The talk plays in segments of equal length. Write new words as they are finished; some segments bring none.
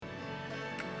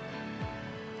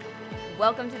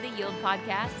Welcome to the Yield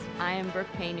Podcast. I am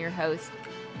Brooke Payne, your host.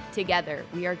 Together,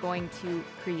 we are going to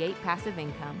create passive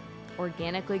income,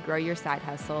 organically grow your side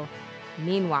hustle,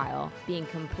 meanwhile, being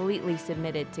completely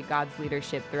submitted to God's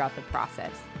leadership throughout the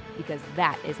process, because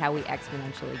that is how we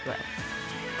exponentially grow.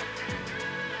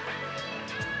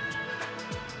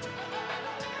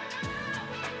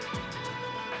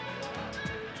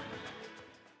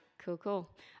 Cool.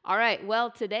 All right, well,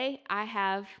 today I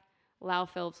have Lau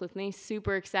Phillips with me.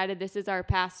 Super excited. This is our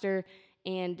pastor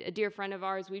and a dear friend of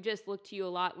ours. We've just looked to you a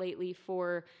lot lately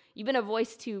you've been a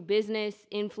voice to business,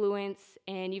 influence,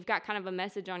 and you've got kind of a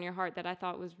message on your heart that I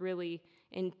thought was really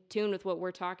in tune with what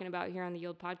we're talking about here on the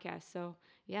Yield Podcast. So,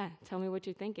 yeah, tell me what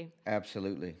you're thinking.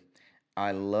 Absolutely.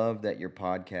 I love that your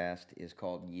podcast is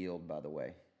called Yield, by the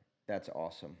way. That's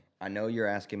awesome. I know you're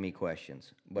asking me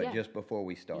questions, but just before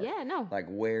we start, like,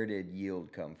 where did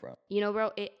Yield come from? You know,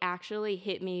 bro, it actually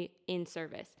hit me in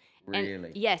service. Really?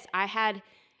 And yes,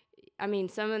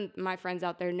 some of my friends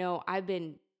out there know I've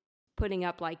been putting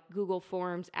up like Google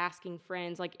Forms, asking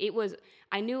friends.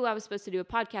 I knew I was supposed to do a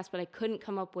podcast, but I couldn't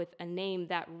come up with a name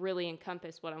that really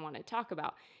encompassed what I wanted to talk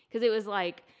about. Because it was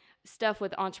like stuff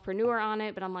with entrepreneur on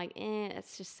it, but I'm like,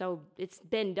 it's just it's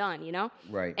been done, you know?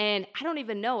 Right. And I don't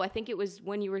even know. I think it was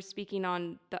when you were speaking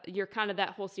on your kind of that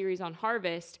whole series on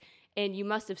harvest, and you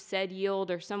must have said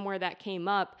Yield or somewhere that came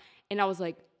up, and I was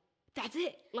like, that's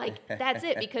it. Like, that's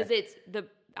it, because it's the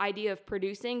idea of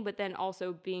producing, but then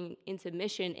also being in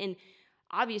submission, and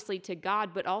obviously to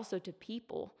God, but also to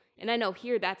people. And I know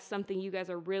here that's something you guys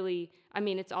are really,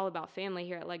 it's all about family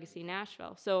here at Legacy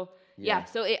Nashville. So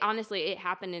so it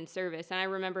happened in service. And I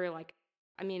remember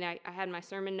I had my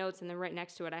sermon notes, and then right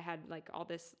next to it I had like all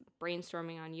this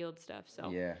brainstorming on Yield stuff.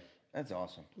 So yeah, that's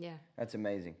awesome. Yeah. That's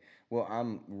amazing. Well,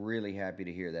 I'm really happy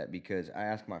to hear that, because I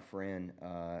asked my friend,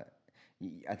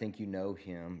 I think you know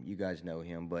him, you guys know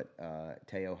him, but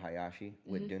Teo Hayashi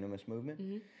with Dunamis Movement.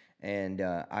 Mm-hmm. And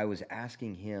I was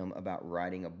asking him about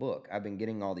writing a book. I've been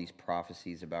getting all these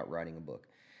prophecies about writing a book,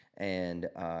 and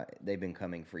they've been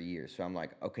coming for years. So I'm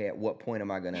like, okay, at what point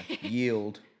am I going to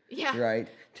yield, right,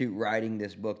 to writing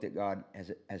this book that God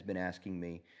has been asking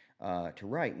me to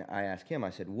write? And I asked him, I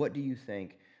said, what do you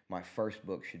think my first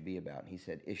book should be about? And he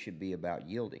said, it should be about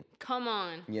yielding. Come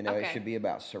on. It should be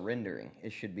about surrendering.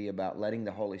 It should be about letting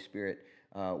the Holy Spirit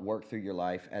work through your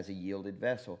life as a yielded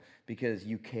vessel, because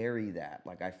you carry that.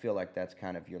 Like, I feel like that's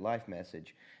kind of your life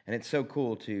message. And it's so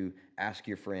cool to ask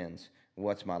your friends,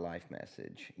 what's my life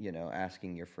message?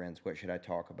 Asking your friends, what should I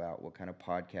talk about? What kind of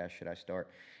podcast should I start?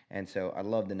 And so I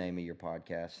love the name of your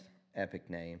podcast. Epic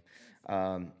name.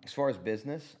 As far as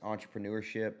business,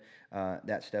 entrepreneurship,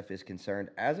 that stuff is concerned,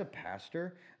 as a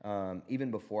pastor,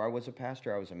 even before I was a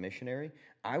pastor, I was a missionary.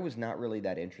 I was not really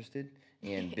that interested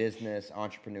in business,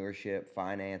 entrepreneurship,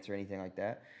 finance, or anything like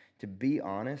that. To be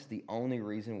honest, the only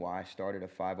reason why I started a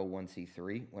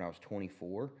 501c3 when I was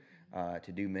 24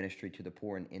 to do ministry to the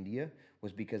poor in India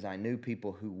was because I knew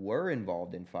people who were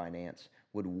involved in finance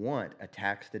would want a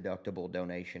tax-deductible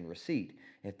donation receipt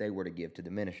if they were to give to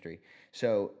the ministry.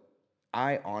 So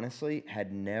I honestly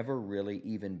had never really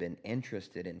even been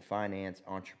interested in finance,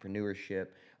 entrepreneurship,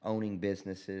 owning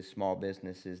businesses, small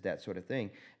businesses, that sort of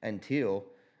thing, until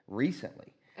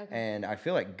recently. Okay. And I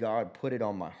feel like God put it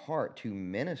on my heart to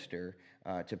minister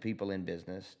to people in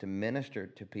business, to minister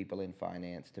to people in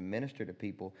finance, to minister to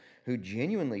people who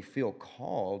genuinely feel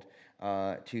called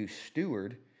to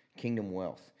steward kingdom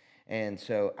wealth. And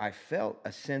so I felt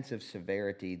a sense of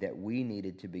severity that we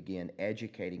needed to begin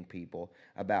educating people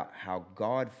about how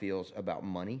God feels about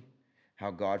money, how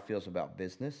God feels about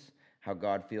business, how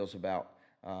God feels about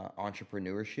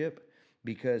entrepreneurship,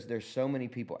 because there's so many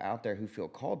people out there who feel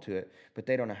called to it, but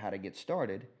they don't know how to get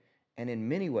started. And in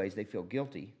many ways, they feel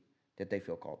guilty that they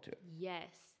feel called to it. Yes.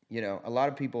 A lot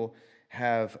of people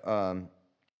have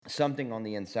something on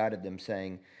the inside of them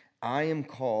saying, I am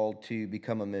called to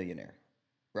become a millionaire.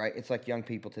 Right? It's like young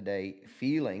people today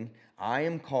feeling, I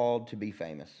am called to be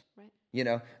famous.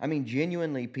 Right.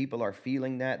 Genuinely, people are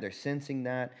feeling that, they're sensing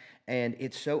that, and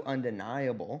it's so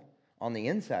undeniable on the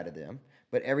inside of them.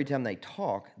 But every time they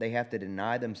talk, they have to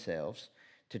deny themselves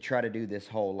to try to do this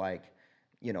whole,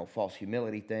 false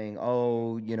humility thing.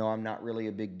 I'm not really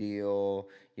a big deal.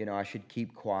 I should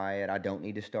keep quiet. I don't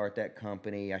need to start that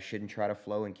company. I shouldn't try to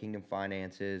flow in kingdom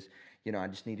finances. I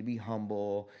just need to be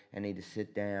humble. I need to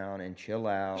sit down and chill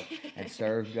out and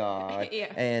serve God.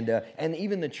 Yeah. And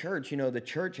even the church, the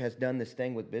church has done this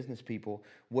thing with business people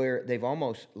where they've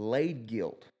almost laid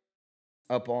guilt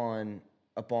upon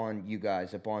you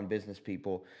guys, upon business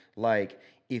people. Like,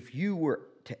 if you were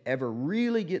to ever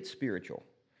really get spiritual,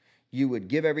 you would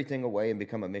give everything away and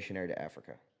become a missionary to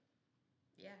Africa.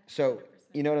 So, 100%.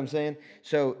 you know what I'm saying?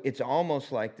 So it's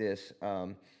almost like this,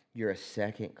 you're a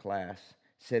second class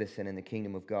citizen in the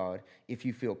kingdom of God if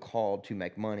you feel called to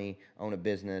make money, own a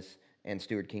business, and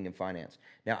steward kingdom finance.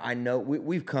 Now, I know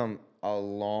we've come a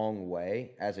long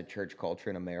way as a church culture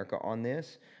in America on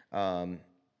this.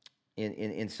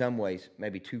 In some ways,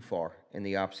 maybe too far in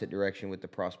the opposite direction with the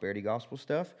prosperity gospel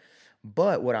stuff.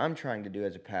 But what I'm trying to do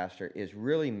as a pastor is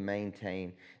really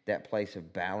maintain that place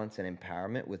of balance and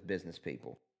empowerment with business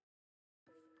people.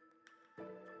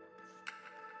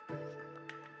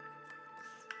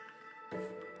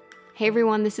 Hey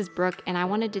everyone, this is Brooke, and I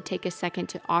wanted to take a second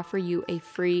to offer you a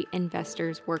free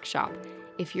investors workshop.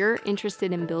 If you're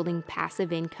interested in building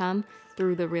passive income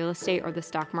through the real estate or the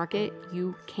stock market,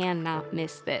 you cannot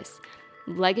miss this.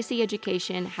 Legacy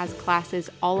Education has classes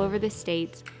all over the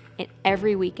states and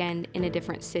every weekend in a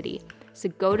different city. So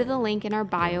go to the link in our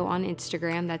bio on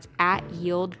Instagram, that's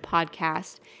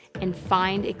 @YieldPodcast, and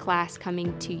find a class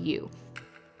coming to you.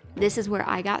 This is where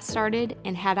I got started,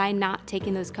 and had I not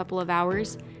taken those couple of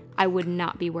hours, I would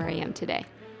not be where I am today.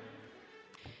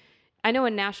 I know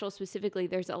in Nashville specifically,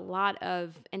 there's a lot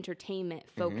of entertainment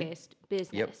focused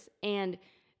business. And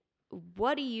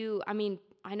what do you, I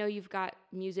know you've got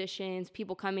musicians,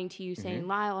 people coming to you saying,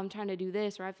 Lyle, I'm trying to do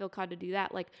this, or I feel called to do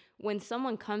that. Like when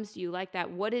someone comes to you like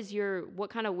that, what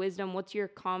kind of wisdom, what's your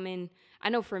common, I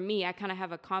know for me, I kind of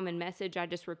have a common message I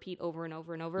just repeat over and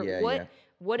over and over.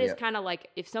 What is kind of like,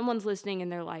 if someone's listening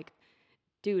and they're like,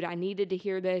 dude, I needed to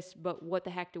hear this, but what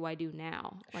the heck do I do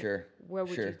now? Like, Sure. What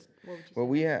would you Well,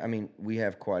 we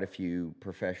have quite a few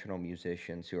professional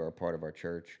musicians who are a part of our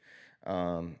church.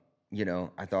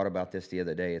 I thought about this the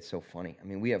other day. It's so funny.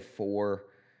 We have 4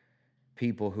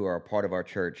 people who are a part of our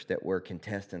church that were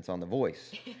contestants on The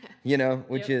Voice,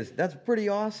 that's pretty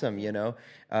awesome,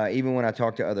 Even when I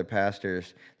talk to other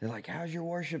pastors, they're like, how's your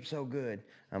worship so good?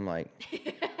 I'm like...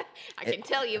 I can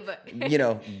tell you, but...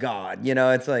 God,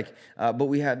 it's like, but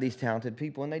we have these talented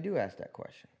people, and they do ask that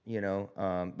question,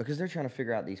 because they're trying to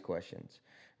figure out these questions,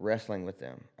 wrestling with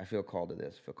them. I feel called to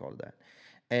this, I feel called to that.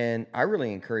 And I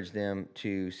really encourage them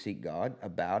to seek God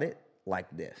about it like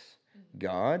this.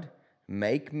 God,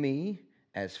 make me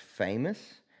as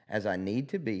famous as I need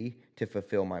to be to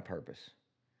fulfill my purpose.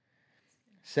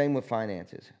 Same with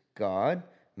finances. God,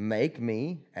 make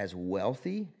me as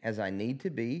wealthy as I need to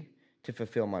be to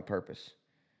fulfill my purpose.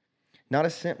 Not a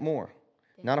cent more,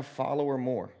 not a follower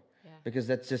more, because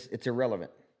it's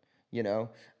irrelevant.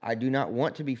 I do not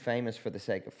want to be famous for the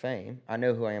sake of fame. I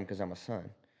know who I am because I'm a son.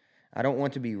 I don't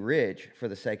want to be rich for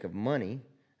the sake of money.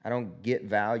 I don't get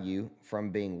value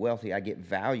from being wealthy. I get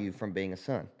value from being a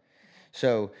son.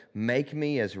 So make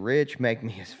me as rich, make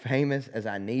me as famous as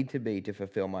I need to be to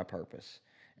fulfill my purpose.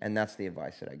 And that's the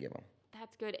advice that I give them.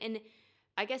 That's good. And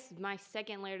I guess my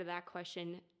second layer to that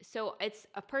question, so this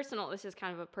is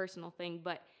kind of a personal thing,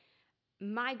 but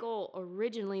my goal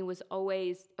originally was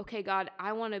always, okay, God,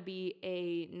 I want to be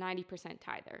a 90%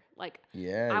 tither.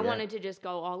 I wanted to just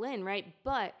go all in, right?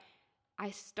 But I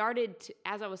started to,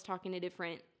 as I was talking to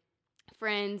different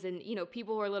friends and,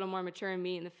 people who are a little more mature than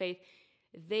me in the faith,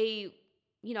 they,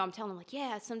 I'm telling them like,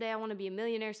 yeah, someday I want to be a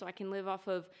millionaire so I can live off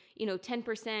of,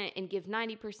 10% and give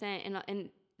 90%. And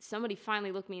somebody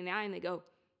finally looked me in the eye and they go,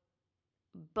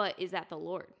 but is that the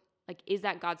Lord? Like, is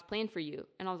that God's plan for you?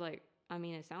 And I was like,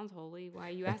 it sounds holy. Why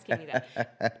are you asking me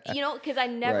that? Because I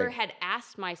never had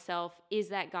asked myself, is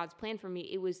that God's plan for me?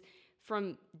 It was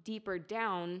from deeper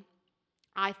down.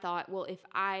 I thought, well, if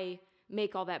I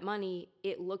make all that money,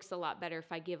 it looks a lot better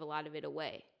if I give a lot of it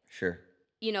away. Sure.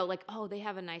 Oh, they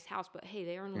have a nice house, but hey,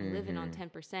 they're only living on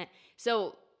 10%.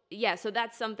 So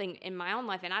that's something in my own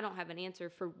life, and I don't have an answer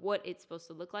for what it's supposed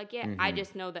to look like yet. I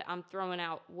just know that I'm throwing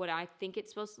out what I think it's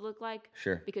supposed to look like.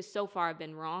 Sure. Because so far I've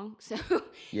been wrong. So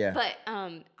yeah. But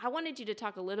I wanted you to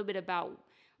talk a little bit about,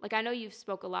 I know you've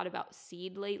spoke a lot about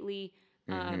seed lately.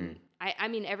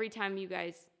 Every time you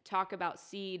guys talk about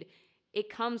seed, it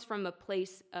comes from a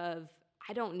place of,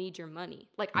 I don't need your money.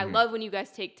 I love when you guys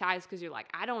take tithes because you're like,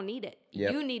 I don't need it.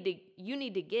 Yep. You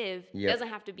need to give. It doesn't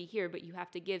have to be here, but you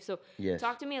have to give. So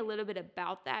talk to me a little bit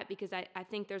about that, because I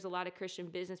think there's a lot of Christian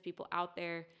business people out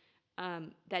there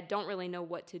that don't really know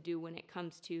what to do when it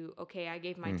comes to, okay, I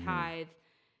gave my tithe.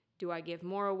 Do I give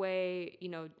more away?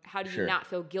 How do you not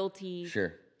feel guilty?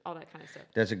 Sure. All that kind of stuff.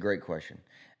 That's a great question.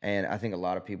 And I think a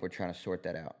lot of people are trying to sort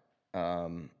that out,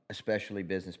 especially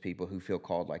business people who feel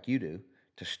called like you do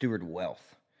to steward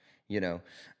wealth,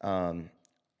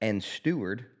 and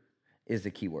steward is the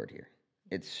key word here.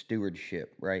 It's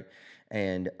stewardship, right?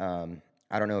 And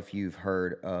I don't know if you've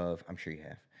heard of, I'm sure you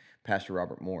have, Pastor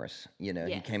Robert Morris. You know,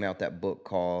 he Yes. came out that book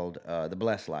called The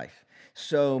Blessed Life.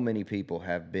 So many people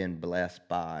have been blessed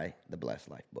by the Blessed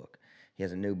Life book. He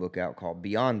has a new book out called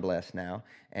Beyond Blessed now,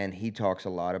 and he talks a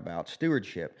lot about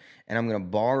stewardship. And I'm going to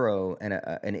borrow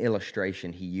an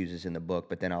illustration he uses in the book,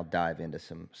 but then I'll dive into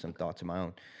some thoughts of my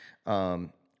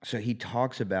own. So he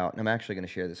talks about, and I'm actually going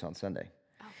to share this on Sunday.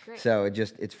 Oh, great. So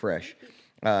it's fresh.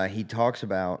 He talks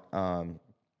about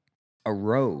a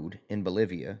road in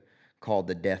Bolivia called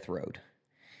the Death Road.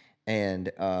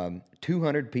 And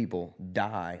 200 people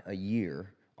die a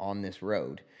year on this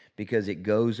road because it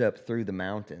goes up through the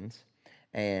mountains.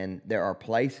 And there are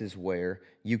places where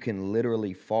you can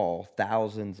literally fall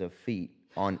thousands of feet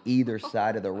on either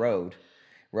side of the road,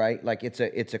 right? Like it's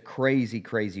a crazy,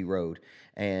 crazy road.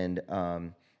 And,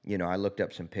 you know, I looked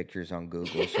up some pictures on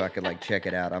Google so I could like check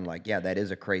it out. I'm like, yeah, that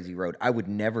is a crazy road. I would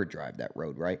never drive that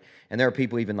road, right? And there are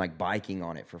people even like biking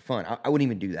on it for fun. I wouldn't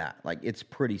even do that. Like it's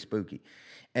pretty spooky.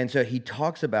 And so he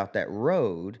talks about that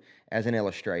road as an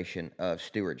illustration of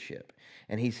stewardship.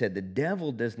 And he said, the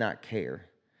devil does not care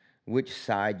which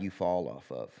side you fall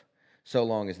off of, so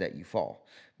long as that you fall.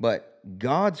 But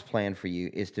God's plan for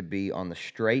you is to be on the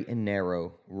straight and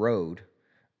narrow road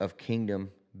of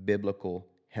kingdom, biblical,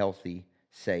 healthy,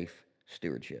 safe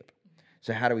stewardship.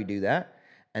 So how do we do that?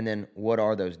 And then what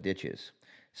are those ditches?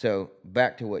 So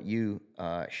back to what you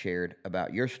shared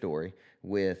about your story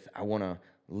with, I want to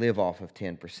live off of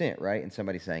 10%, right? And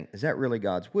somebody saying, is that really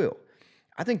God's will?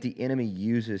 I think the enemy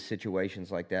uses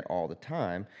situations like that all the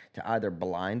time to either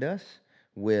blind us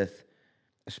with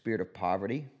a spirit of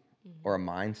poverty or a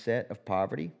mindset of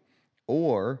poverty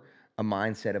or a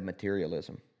mindset of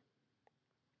materialism.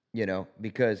 You know,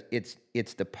 because it's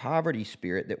the poverty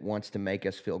spirit that wants to make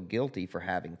us feel guilty for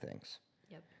having things.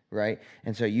 Yep. Right?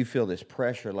 And so you feel this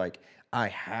pressure like, I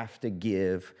have to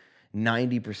give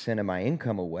 90% of my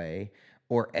income away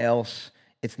or else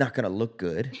it's not going to look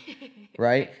good,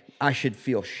 right? I should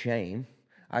feel shame.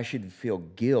 I should feel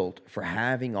guilt for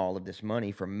having all of this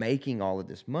money, for making all of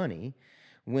this money,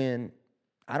 when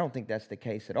I don't think that's the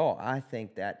case at all. I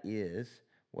think that is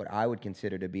what I would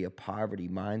consider to be a poverty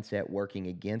mindset working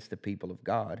against the people of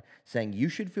God, saying you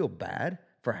should feel bad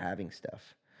for having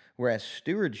stuff. Whereas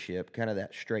stewardship, kind of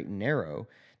that straight and narrow,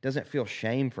 doesn't feel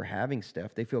shame for having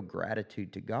stuff. They feel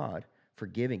gratitude to God for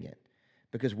giving it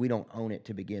because we don't own it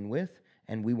to begin with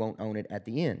and we won't own it at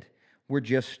the end. We're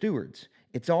just stewards.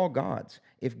 It's all God's.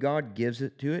 If God gives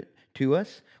it to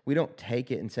us, we don't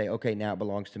take it and say, okay, now it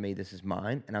belongs to me. This is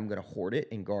mine, and I'm going to hoard it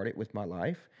and guard it with my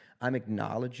life. I'm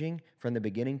acknowledging from the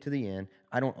beginning to the end,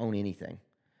 I don't own anything.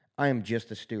 I am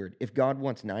just a steward. If God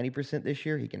wants 90% this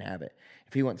year, he can have it.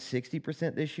 If he wants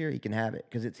 60% this year, he can have it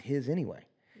because it's his anyway.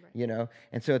 Right. You know?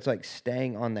 And so it's like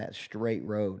staying on that straight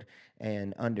road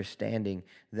and understanding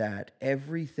that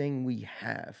everything we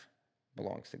have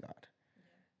belongs to God.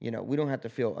 You know, we don't have to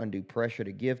feel undue pressure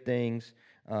to give things.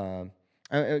 I'll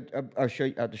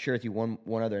share with you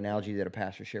one other analogy that a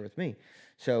pastor shared with me.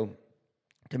 So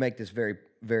to make this very,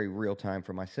 very real time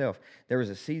for myself, there was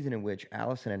a season in which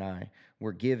Allison and I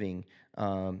were giving,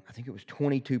 I think it was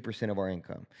 22% of our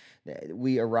income.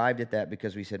 We arrived at that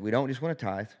because we said, we don't just want to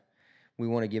tithe, we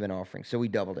want to give an offering. So we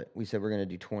doubled it. We said we're going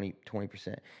to do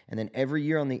 20%. And then every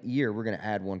year on the year, we're going to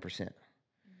add 1%.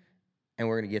 And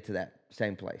we're going to get to that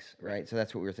same place, right? So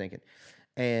that's what we were thinking.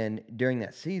 And during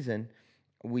that season,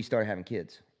 we started having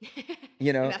kids,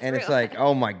 you know? And it's like,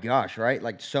 oh my gosh, right?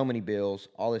 Like so many bills,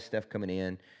 all this stuff coming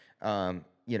in,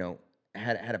 you know,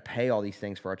 had to pay all these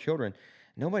things for our children.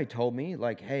 Nobody told me,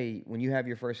 like, hey, when you have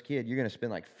your first kid, you're going to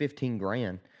spend like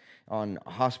 $15,000 on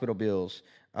hospital bills,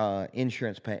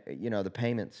 insurance, you know, the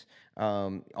payments,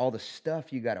 all the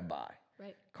stuff you got to buy,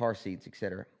 right? Car seats,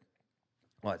 etc.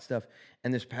 All that stuff.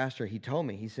 And this pastor, he told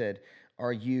me, he said,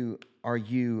 are you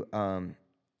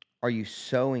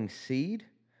sowing seed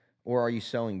or are you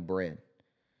sowing bread?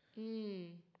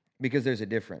 Because there's a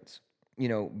difference. You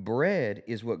know, bread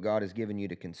is what God has given you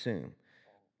to consume.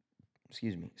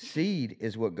 Excuse me. Seed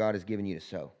is what God has given you to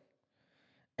sow.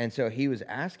 And so he was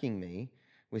asking me,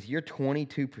 with your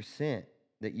 22%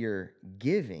 that you're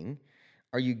giving,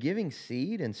 are you giving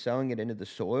seed and sowing it into the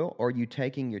soil, or are you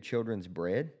taking your children's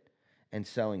bread and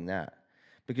sowing that?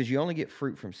 Because you only get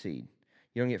fruit from seed.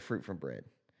 You don't get fruit from bread.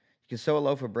 You can sow a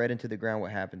loaf of bread into the ground.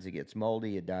 What happens? It gets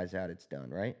moldy. It dies out. It's done,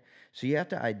 right? So you have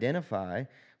to identify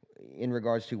in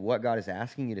regards to what God is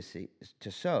asking you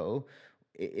to sow.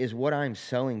 Is what I'm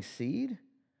sowing seed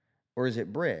or is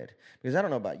it bread? Because I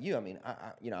don't know about you. I mean,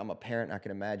 I'm a parent. I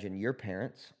can imagine your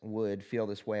parents would feel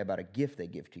this way about a gift they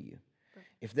give to you. Right.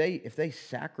 If they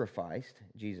sacrificed,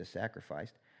 Jesus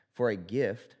sacrificed, for a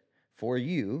gift for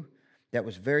you that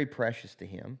was very precious to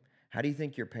him, How do you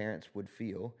think your parents would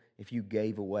feel if you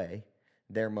gave away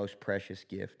their most precious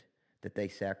gift that they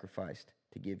sacrificed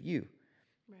to give you?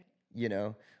 Right. You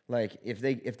know, like if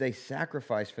they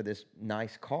sacrifice for this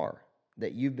nice car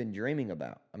that you've been dreaming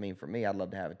about. I mean, for me, I'd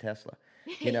love to have a Tesla.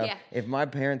 You know, Yeah. if my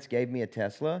parents gave me a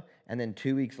Tesla and then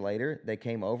 2 weeks later they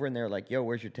came over and they're like, "Yo,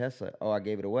 where's your Tesla?" "Oh, I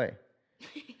gave it away."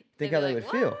 Think They'd how be they like,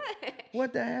 would feel. "What?"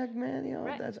 What the heck, man? You know,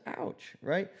 Right. that's ouch,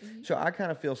 right? Mm-hmm. So I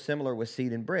kind of feel similar with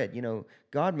seed and bread. You know,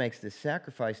 God makes this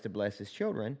sacrifice to bless his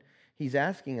children. He's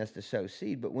asking us to sow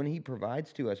seed, but when he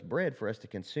provides to us bread for us to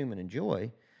consume and enjoy,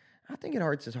 I think it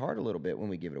hurts his heart a little bit when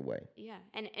we give it away. Yeah.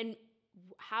 And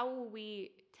how will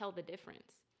we tell the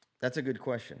difference? That's a good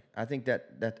question. I think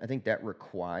that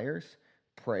requires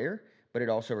prayer, but it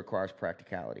also requires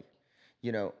practicality.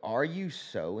 You know, are you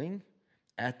sowing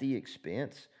at the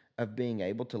expense of being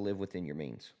able to live within your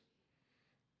means?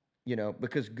 You know,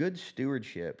 because good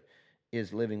stewardship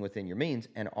is living within your means,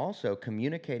 and also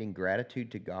communicating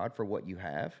gratitude to God for what you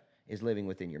have is living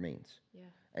within your means.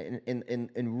 Yeah.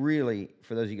 And really,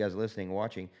 for those of you guys listening,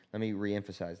 watching, let me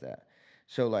reemphasize that.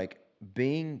 So, like,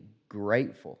 being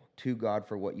grateful to God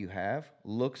for what you have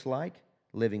looks like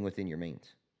living within your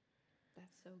means.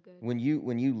 That's so good. When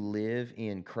you live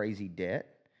in crazy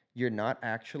debt, you're not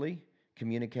actually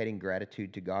communicating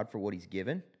gratitude to God for what he's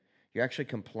given. You're actually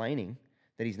complaining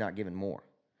that he's not given more.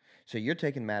 So you're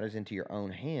taking matters into your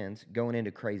own hands, going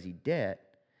into crazy debt,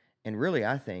 and really,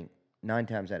 I think 9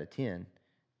 times out of 10,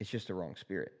 it's just the wrong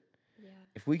spirit. Yeah.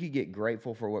 If we could get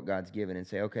grateful for what God's given and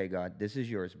say, "Okay, God, this is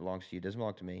yours, it belongs to you, it doesn't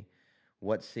belong to me.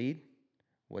 What's seed?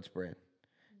 What's bread?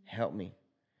 Help me.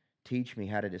 Teach me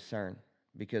how to discern.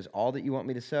 Because all that you want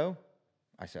me to sow,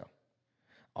 I sow.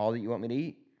 All that you want me to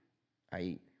eat, I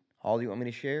eat. All that you want me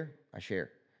to share, I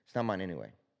share. It's not mine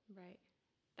anyway." Right.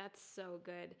 That's so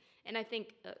good. And I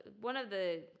think one of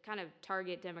the kind of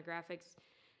target demographics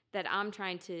that I'm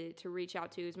trying to reach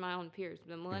out to is my own peers,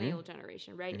 the millennial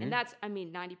generation, right? And that's, I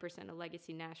mean, 90% of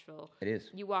Legacy Nashville. It is.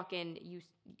 You walk in,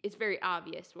 it's very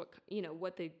obvious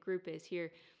what the group is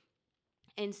here.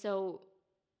 And so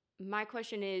my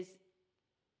question is,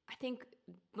 I think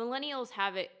millennials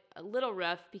have it a little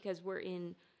rough because we're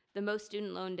in the most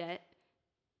student loan debt.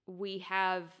 We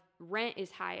have rent is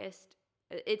highest.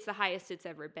 It's the highest it's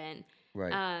ever been.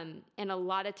 Right. And a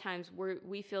lot of times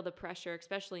we feel the pressure,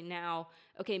 especially now,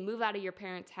 okay, move out of your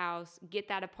parents' house, get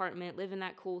that apartment, live in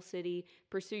that cool city,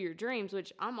 pursue your dreams,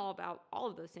 which I'm all about all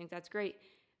of those things. That's great.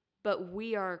 But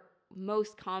we are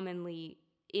most commonly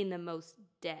in the most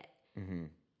debt. Mm-hmm.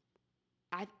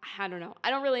 I don't know.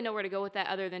 I don't really know where to go with that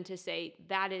other than to say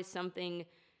that is something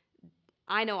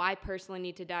I know I personally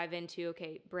need to dive into.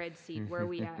 Okay, bread seed, where are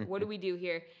we at? What do we do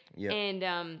here? Yep.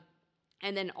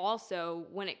 And then also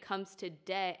when it comes to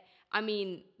debt, I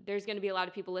mean, there's going to be a lot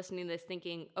of people listening to this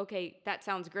thinking, okay, that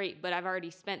sounds great, but I've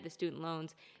already spent the student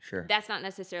loans. Sure. That's not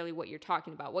necessarily what you're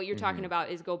talking about. What you're talking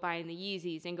about is go buying the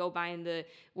Yeezys and go buying the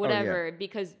whatever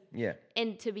because,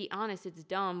 and to be honest, it's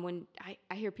dumb when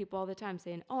I hear people all the time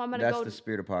saying, oh, I'm going to go. That's the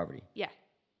spirit of poverty. Yeah.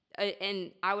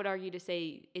 And I would argue to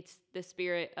say it's the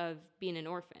spirit of being an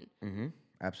orphan. Mm-hmm.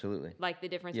 Absolutely. Like the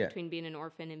difference between being an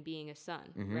orphan and being a son,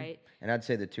 right? And I'd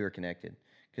say the two are connected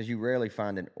because you rarely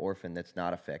find an orphan that's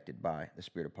not affected by the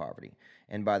spirit of poverty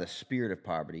and by the spirit of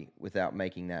poverty without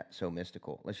making that so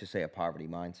mystical. Let's just say a poverty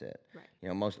mindset. Right. You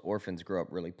know, most orphans grow up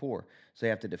really poor, so they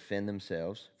have to defend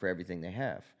themselves for everything they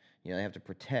have. You know, they have to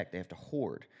protect, they have to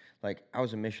hoard. Like, I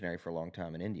was a missionary for a long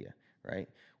time in India, right?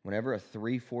 Whenever a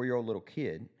 3-4-year-old little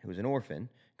kid who was an orphan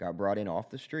got brought in off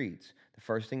the streets, the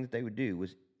first thing that they would do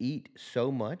was eat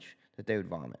so much that they would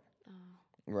vomit.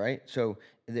 Right? So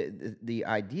the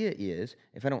idea is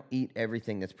if I don't eat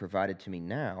everything that's provided to me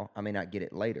now, I may not get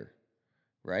it later.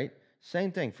 Right?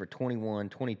 Same thing for 21,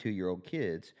 22-year-old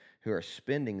kids who are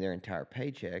spending their entire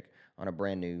paycheck on a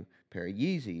brand new pair of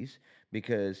Yeezys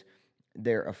because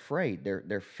they're afraid,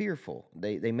 they're fearful.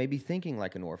 They may be thinking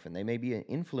like an orphan. They may be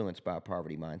influenced by a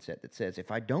poverty mindset that says,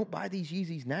 if I don't buy these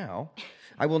Yeezys now,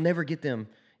 I will never get them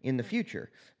in the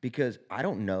future because I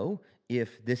don't know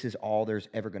if this is all there's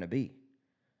ever going to be.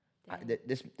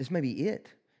 This may be it.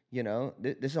 You know,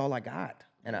 this is all I got.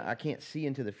 And I can't see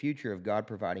into the future of God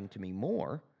providing to me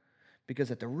more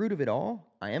because at the root of it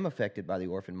all, I am affected by the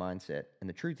orphan mindset. And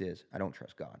the truth is, I don't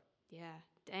trust God. Yeah,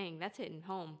 dang, that's hitting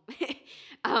home.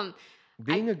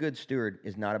 Being a good steward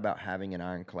is not about having an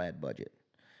ironclad budget.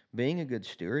 Being a good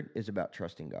steward is about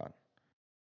trusting God.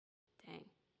 Dang.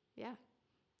 Yeah,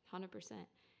 100%.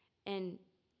 And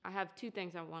I have 2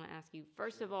 things I want to ask you.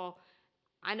 First of all,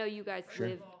 I know you guys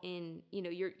live in,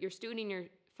 you're stewarding your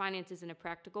finances in a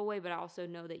practical way, but I also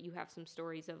know that you have some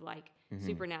stories of like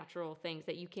supernatural things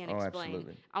that you can't Oh, explain.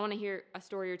 absolutely. I want to hear a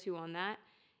story or two on that.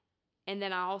 And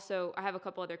then I have a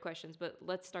couple other questions, but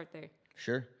let's start there.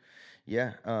 Sure.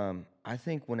 Yeah. I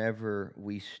think whenever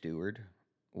we steward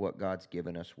what God's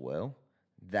given us well,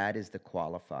 that is the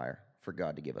qualifier for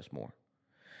God to give us more.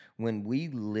 When we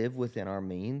live within our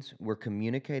means, we're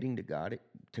communicating to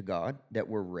God that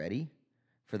we're ready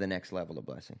for the next level of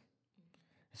blessing.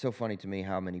 It's so funny to me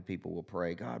how many people will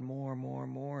pray, God, more, more,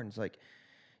 more. And it's like,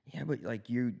 yeah, but like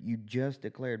you just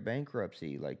declared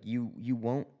bankruptcy. Like you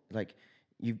won't, like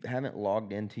you haven't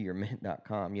logged into your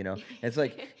mint.com, you know. It's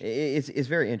like it's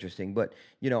very interesting. But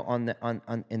you know,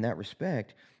 on in that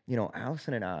respect, you know,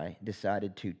 Allison and I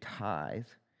decided to tithe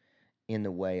in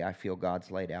the way I feel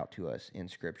God's laid out to us in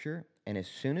Scripture. And as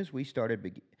soon as we started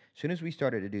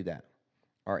to do that,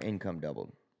 our income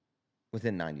doubled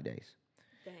within 90 days.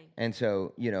 Dang. And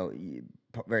so, you know,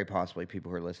 very possibly people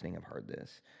who are listening have heard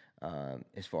this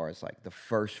as far as like the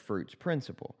first fruits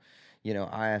principle. You know,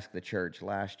 I asked the church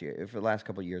last year, for the last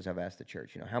couple of years, I've asked the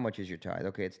church, you know, how much is your tithe?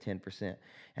 Okay, it's 10%.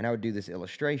 And I would do this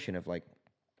illustration of like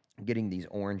getting these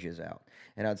oranges out.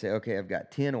 And I'd say, okay, I've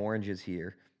got 10 oranges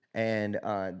here. And,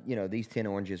 you know, these 10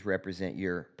 oranges represent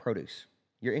your produce,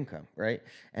 your income, right?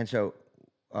 And so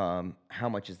how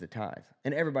much is the tithe?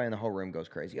 And everybody in the whole room goes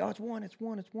crazy. Oh, it's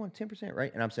 10%,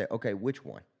 right? And I'm saying, okay, which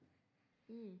one?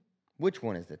 Which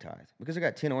one is the tithe? Because I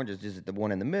got 10 oranges. Is it the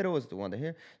one in the middle? Is it the one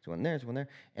here? Is the one there? Is the one there?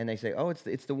 And they say, oh,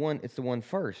 it's the one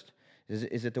first.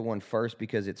 Is it the one first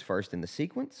because it's first in the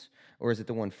sequence? Or is it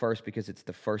the one first because it's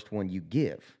the first one you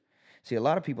give? See, a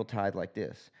lot of people tithe like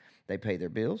this. They pay their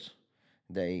bills.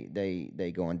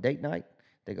 They go on date night.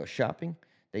 They go shopping.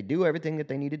 They do everything that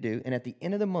they need to do. And at the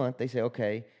end of the month, they say,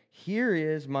 okay, here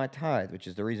is my tithe, which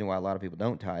is the reason why a lot of people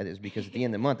don't tithe, is because at the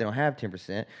end of the month, they don't have 10%.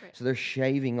 Right. So they're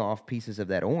shaving off pieces of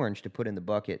that orange to put in the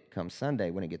bucket come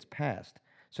Sunday when it gets passed.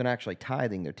 So not actually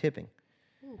tithing, they're tipping.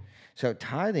 Ooh. So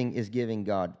tithing is giving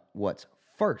God what's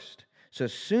first. So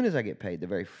as soon as I get paid, the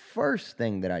very first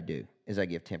thing that I do is I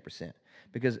give 10%.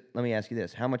 Because let me ask you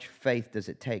this, how much faith does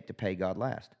it take to pay God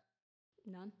last?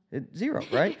 None. Zero,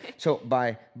 right? So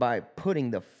by putting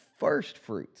the first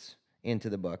fruits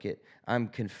into the bucket, I'm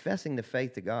confessing the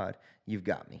faith to God, you've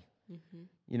got me. Mm-hmm.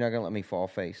 You're not going to let me fall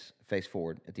face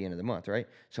forward at the end of the month, right?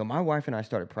 So my wife and I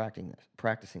started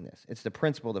practicing this. It's the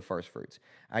principle of the first fruits.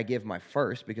 I give my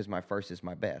first because my first is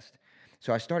my best.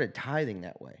 So I started tithing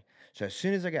that way. So as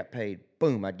soon as I got paid,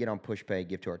 boom, I'd get on PushPay,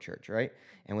 give to our church, right?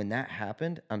 And when that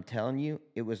happened, I'm telling you,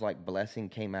 it was like blessing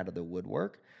came out of the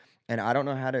woodwork. And I don't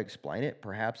know how to explain it.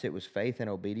 Perhaps it was faith and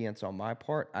obedience on my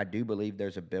part. I do believe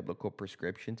there's a biblical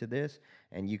prescription to this,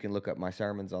 and you can look up my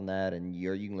sermons on that, and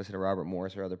you can listen to Robert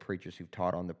Morris or other preachers who've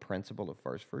taught on the principle of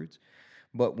first fruits.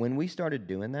 But when we started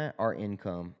doing that, our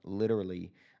income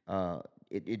literally,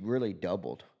 it really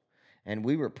doubled. And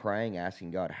we were praying,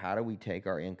 asking God, how do we take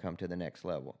our income to the next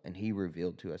level? And he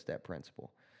revealed to us that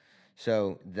principle.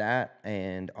 So that,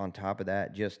 and on top of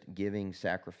that, just giving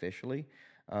sacrificially.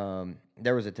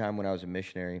 There was a time when I was a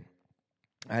missionary,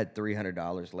 I had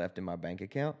 $300 left in my bank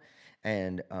account,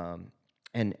 and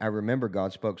I remember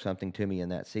God spoke something to me in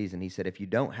that season. He said, if you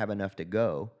don't have enough to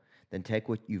go, then take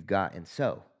what you've got and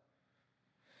sow.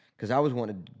 Because I was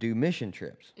wanting to do mission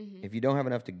trips. Mm-hmm. If you don't have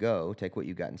enough to go, take what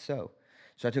you've got and sow.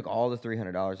 So I took all the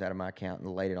 $300 out of my account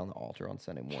and laid it on the altar on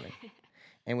Sunday morning.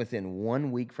 And within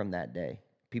 1 week from that day,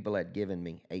 people had given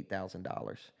me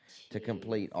 $8,000 to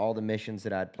complete all the missions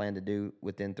that I'd planned to do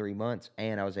within 3 months,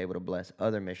 and I was able to bless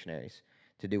other missionaries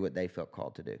to do what they felt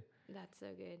called to do. That's so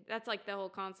good. That's like the whole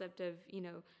concept of, you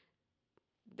know,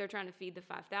 they're trying to feed the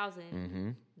 5,000. Mm-hmm.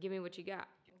 Give me what you got.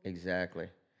 Exactly.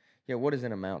 Yeah, what is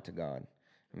an amount to God?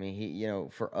 I mean, you know,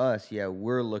 for us, yeah,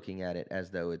 we're looking at it as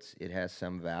though it has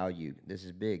some value. This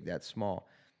is big, that's small.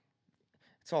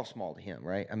 It's all small to him,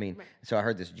 right? I mean, right. So I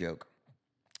heard this joke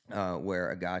where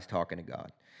a guy's talking to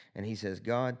God, and he says,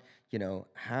 God, you know,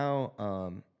 how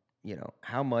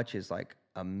much is like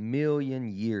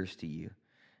 1,000,000 years to you?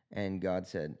 And God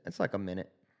said, it's like a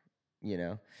minute, you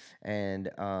know?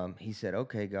 And he said,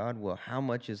 okay, God, well, how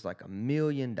much is like $1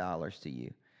 million to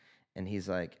you? And he's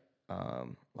like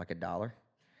 $1.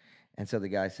 And so the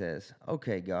guy says,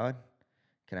 okay, God,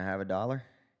 can I have $1?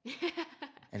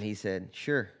 And he said,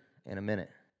 sure, in a minute.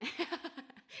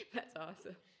 That's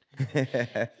awesome.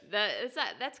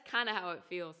 That's kind of how it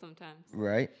feels sometimes.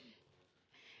 Right?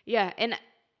 Yeah, and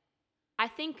I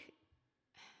think,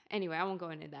 anyway, I won't go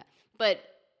into that. But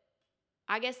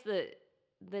I guess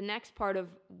the next part of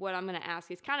what I'm going to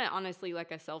ask is kind of honestly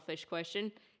like a selfish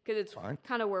question, because it's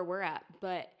kind of where we're at.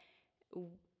 But,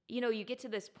 you know, you get to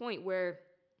this point where,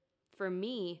 for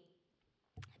me,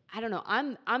 I don't know.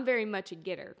 I'm very much a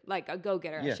getter, like a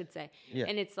go-getter, Yeah. I should say. Yeah.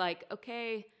 And it's like,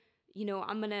 okay, you know,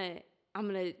 I'm gonna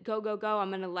go.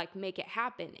 I'm gonna like make it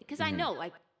happen because I know,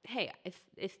 like, hey,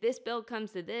 if this bill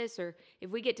comes to this, or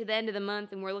if we get to the end of the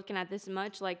month and we're looking at this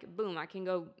much, like, boom, I can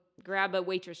go grab a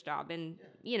waitress job, and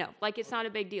you know, like, it's not a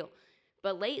big deal.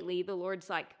 But lately, the Lord's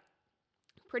like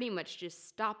pretty much just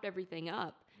stopped everything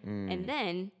up, and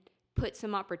then put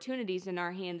some opportunities in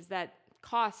our hands that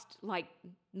cost like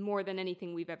more than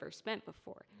anything we've ever spent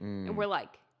before. And we're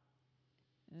like,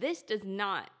 this does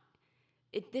not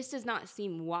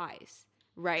seem wise,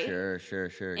 right? Sure.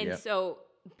 And Yep. so,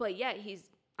 but yet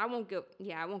I won't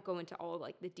go into all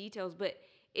like the details, but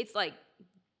it's like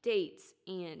dates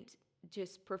and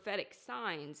just prophetic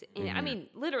signs. And I mean,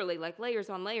 literally like layers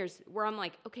on layers where I'm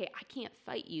like, okay, I can't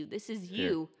fight you. This is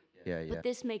you. Yeah. But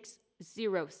this makes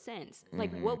zero sense.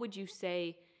 Like, what would you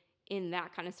say in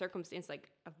that kind of circumstance? Like,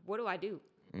 what do I do?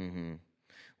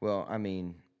 Well, I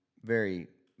mean, very,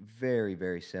 very,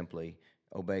 very simply,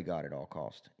 obey God at all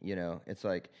cost. You know, it's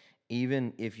like,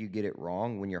 even if you get it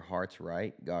wrong, when your heart's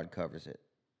right, God covers it.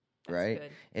 Right?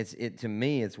 Good. To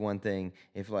me, it's one thing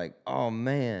if like, oh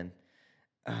man,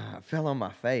 I fell on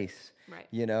my face. Right.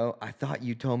 You know, I thought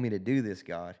you told me to do this,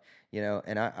 God. You know,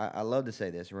 and I love to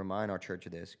say this and remind our church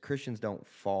of this. Christians don't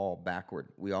fall backward.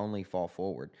 We only fall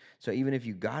forward. So even if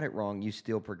you got it wrong, you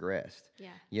still progressed. Yeah.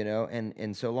 You know,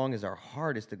 and so long as our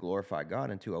heart is to glorify God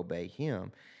and to obey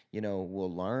Him, you know,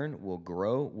 we'll learn, we'll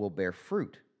grow, we'll bear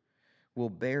fruit. We'll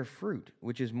bear fruit,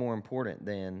 which is more important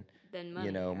than money,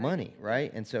 you know, right? money,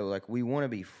 right? And so, like, we want to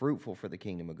be fruitful for the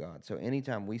kingdom of God. So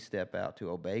anytime we step out to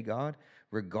obey God,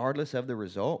 regardless of the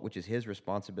result, which is His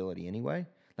responsibility anyway,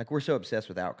 like, we're so obsessed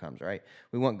with outcomes, right?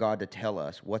 We want God to tell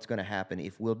us what's going to happen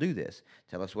if we'll do this.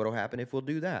 Tell us what will happen if we'll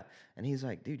do that. And He's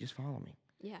like, dude, just follow me.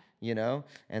 Yeah. You know?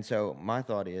 And so my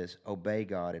thought is obey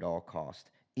God at all cost.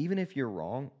 Even if you're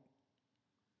wrong,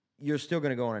 you're still going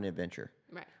to go on an adventure.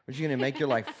 Right. Which is going to make your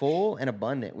life full and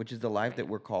abundant, which is the life that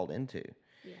we're called into.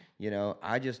 Yeah. You know,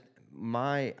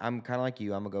 I'm kind of like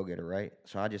you. I'm a go-getter, right?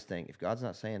 So I just think if God's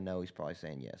not saying no, He's probably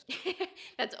saying yes.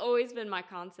 That's always been my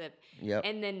concept. Yep.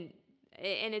 And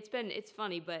it's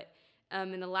funny, but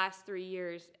in the last 3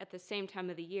 years, at the same time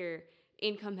of the year,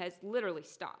 income has literally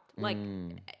stopped. Like,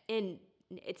 and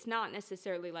it's not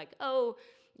necessarily like, oh,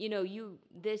 you know, you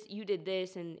did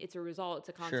this, and it's a result, it's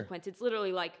a consequence. Sure. It's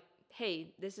literally like,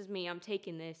 hey, this is me. I'm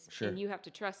taking this, and you have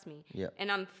to trust me. Yep.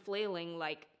 And I'm flailing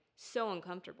like so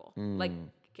uncomfortable. Like,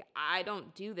 I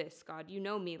don't do this, God. You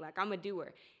know me. Like, I'm a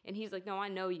doer. And He's like, no, I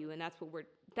know you, and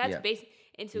that's basic.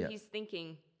 And so He's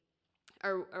thinking,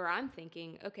 or I'm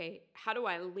thinking, okay, how do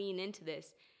I lean into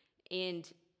this?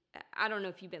 And I don't know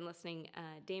if you've been listening,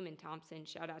 Damon Thompson,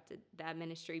 shout out to that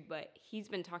ministry, but he's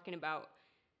been talking about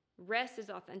rest is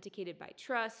authenticated by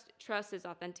trust. Trust is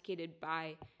authenticated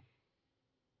by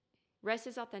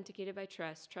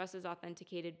trust is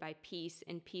authenticated by peace,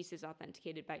 and peace is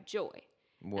authenticated by joy.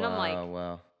 Wow, and I'm like,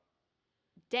 wow.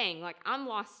 Dang, like, I'm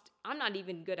lost. I'm not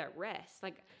even good at rest.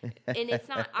 Like, and it's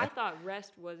not, I thought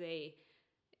rest was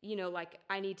you know, like,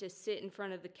 I need to sit in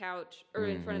front of the couch or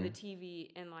in front of the TV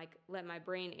and like let my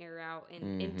brain air out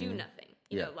and do nothing.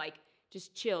 You know, like,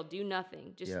 just chill, do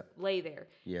nothing, just lay there.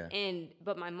 Yeah.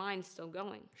 But my mind's still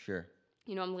going. Sure.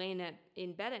 You know, I'm laying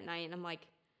in bed at night and I'm like,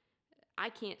 I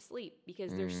can't sleep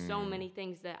because there's so many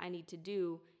things that I need to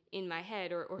do in my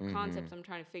head or concepts I'm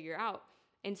trying to figure out.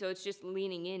 And so it's just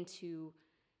leaning into,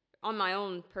 on my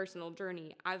own personal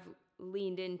journey, I've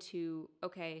leaned into,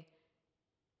 okay,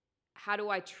 how do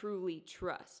I truly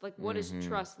trust? Like, what does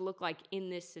trust look like in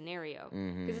this scenario?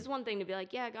 Because it's one thing to be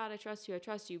like, yeah, God, I trust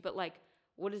you. But like,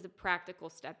 what is the practical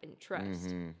step in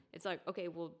trust? It's like, okay,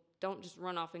 well, don't just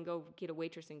run off and go get a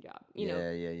waitressing job. You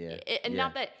know? Yeah. And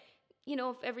not that, you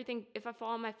know, if I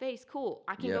fall on my face, cool,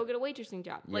 I can go get a waitressing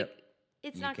job. Like,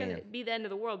 it's not going to be the end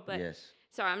of the world. But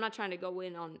sorry, I'm not trying to go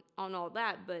in on all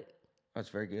that, but that's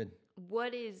very good.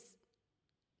 What is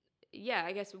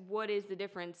the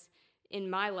difference in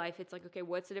my life? It's like, okay,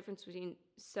 what's the difference between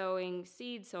sowing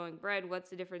seed, sowing bread? What's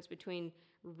the difference between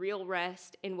real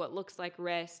rest and what looks like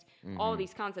rest? All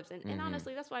these concepts. And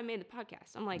honestly, that's why I made the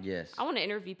podcast. I'm like, I want to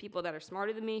interview people that are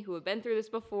smarter than me, who have been through this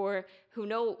before, who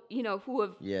know, you know, who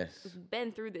have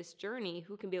been through this journey,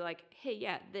 who can be like, hey,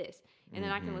 yeah, this. And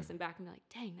then I can listen back and be like,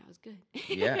 dang, that was good.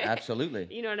 Yeah, absolutely.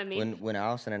 You know what I mean? When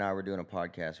Allison and I were doing a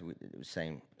podcast, it was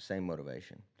same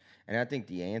motivation. And I think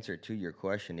the answer to your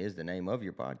question is the name of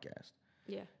your podcast.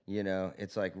 Yeah. You know,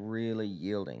 it's like really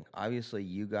yielding. Obviously,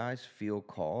 you guys feel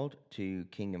called to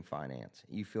kingdom finance.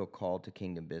 You feel called to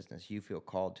kingdom business. You feel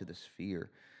called to the sphere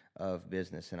of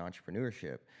business and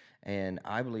entrepreneurship. And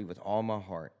I believe with all my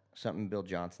heart something Bill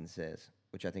Johnson says,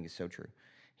 which I think is so true.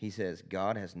 He says,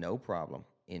 God has no problem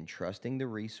in trusting the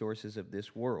resources of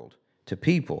this world to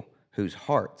people whose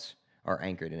hearts are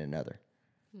anchored in another.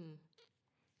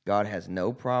 God has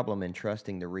no problem in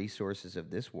trusting the resources of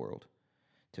this world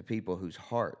to people whose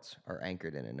hearts are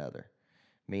anchored in another,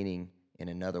 meaning in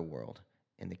another world,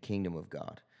 in the kingdom of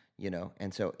God.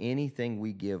 And so anything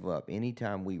we give up,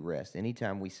 anytime we rest,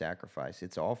 anytime we sacrifice,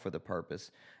 it's all for the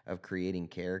purpose of creating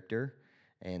character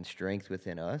and strength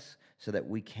within us so that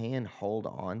we can hold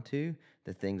on to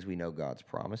the things we know God's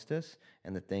promised us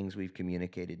and the things we've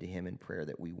communicated to him in prayer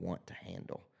that we want to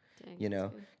handle.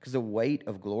 Dang, Because the weight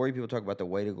of glory, people talk about the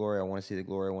weight of glory. I want to see the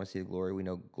glory. I want to see the glory. We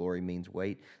know glory means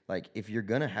weight. Like, if you're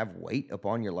going to have weight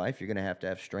upon your life, you're going to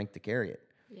have strength to carry it.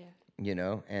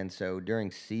 Yeah. And so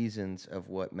during seasons of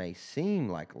what may seem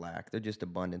like lack, they're just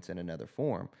abundance in another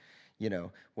form.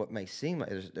 What may seem like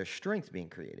there's strength being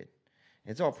created.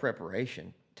 It's all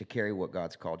preparation to carry what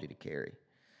God's called you to carry.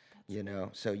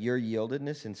 So your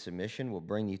yieldedness and submission will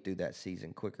bring you through that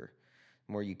season quicker.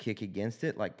 The more you kick against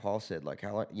it, like Paul said, like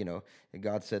how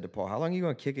God said to Paul, "How long are you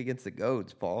going to kick against the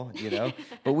goads, Paul?"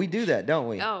 But we do that, don't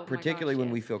we? Oh, particularly when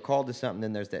yes. we feel called to something.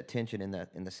 Then there's that tension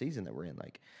in the season that we're in.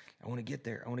 Like, I want to get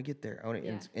there. I want to get there.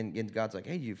 And God's like,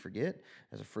 "Hey, you forget?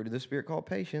 There's a fruit of the Spirit called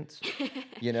patience."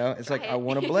 It's like, I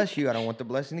want to bless you. I don't want the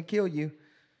blessing to kill you.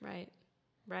 Right.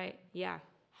 Yeah,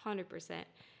 100%.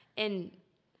 And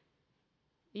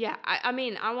yeah, I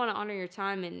mean, I want to honor your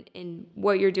time and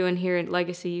what you're doing here at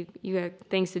Legacy. You got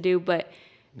things to do, but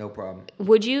no problem.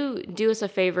 Would you do us a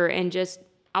favor and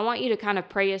I want you to kind of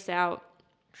pray us out.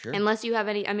 Sure. Unless you have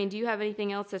do you have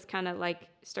anything else that's kind of like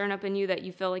stirring up in you that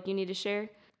you feel like you need to share?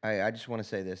 I just want to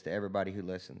say this to everybody who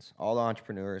listens, all the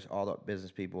entrepreneurs, all the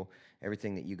business people,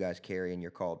 everything that you guys carry and you're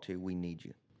called to, we need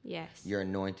you. Yes. You're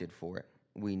anointed for it.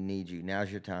 We need you. Now's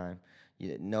your time.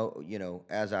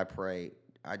 As I pray,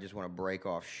 I just want to break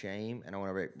off shame and I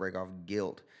want to break off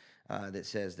guilt that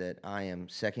says that I am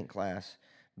second class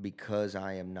because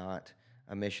I am not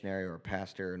a missionary or a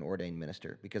pastor, an ordained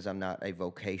minister, because I'm not a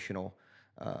vocational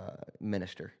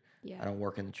minister. Yeah. I don't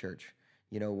work in the church.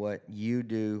 You know what? You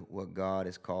do what God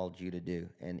has called you to do.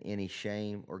 And any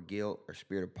shame or guilt or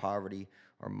spirit of poverty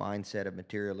or mindset of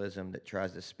materialism that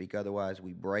tries to speak otherwise,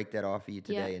 we break that off of you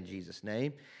today in Jesus'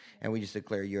 name. And we just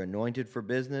declare you're anointed for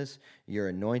business. You're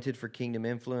anointed for kingdom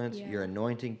influence. Yeah. You're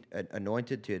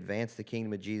anointed to advance the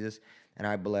kingdom of Jesus. And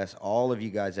I bless all of you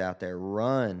guys out there.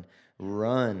 Run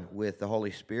with the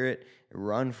Holy Spirit.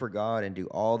 Run for God and do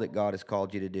all that God has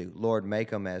called you to do. Lord, make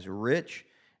them as rich,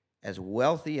 as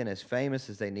wealthy, and as famous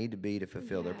as they need to be to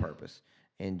fulfill their purpose.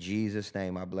 In Jesus'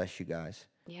 name, I bless you guys.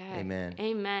 Yeah. Amen.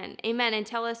 Amen. And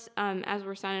tell us, as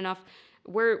we're signing off,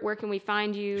 where can we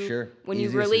find you? Sure. When you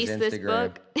Easiest release is this Instagram.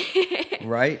 book?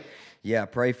 Right? Yeah,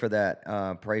 pray for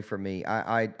that. Pray for me.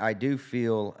 I do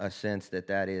feel a sense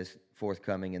that is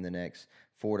forthcoming in the next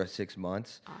 4 to 6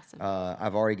 months. Awesome.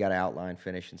 I've already got an outline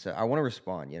finished, and so I want to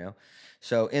respond,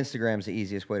 So Instagram's the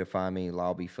easiest way to find me,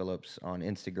 Lyle B. Phillips on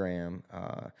Instagram.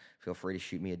 Feel free to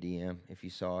shoot me a DM if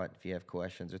you saw it, if you have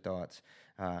questions or thoughts.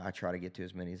 I try to get to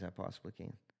as many as I possibly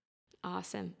can.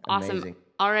 Awesome. Amazing.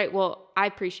 All right. Well, I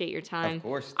appreciate your time. Of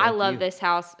course. I love you. this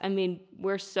house. I mean,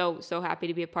 we're so happy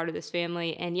to be a part of this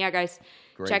family. And yeah, guys,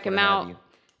 check Grateful him to have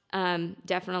out. you.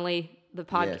 Definitely the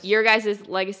podcast. Yes. Your guys'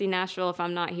 Legacy Nashville. If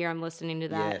I'm not here, I'm listening to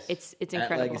that. Yes. It's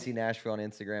incredible. At Legacy Nashville on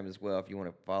Instagram as well. If you want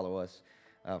to follow us,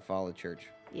 follow the church.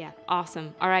 Yeah.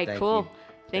 Awesome. All right. Thank cool. you.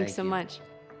 Thanks Thank so you. much.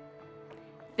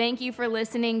 Thank you for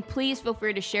listening. Please feel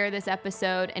free to share this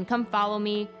episode and come follow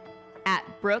me at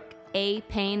Brooke A.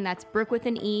 Payne. That's Brooke with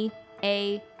an E,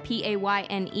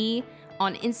 APAYNE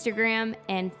on Instagram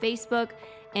and Facebook.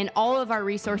 And all of our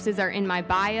resources are in my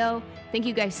bio. Thank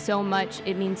you guys so much.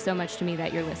 It means so much to me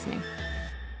that you're listening.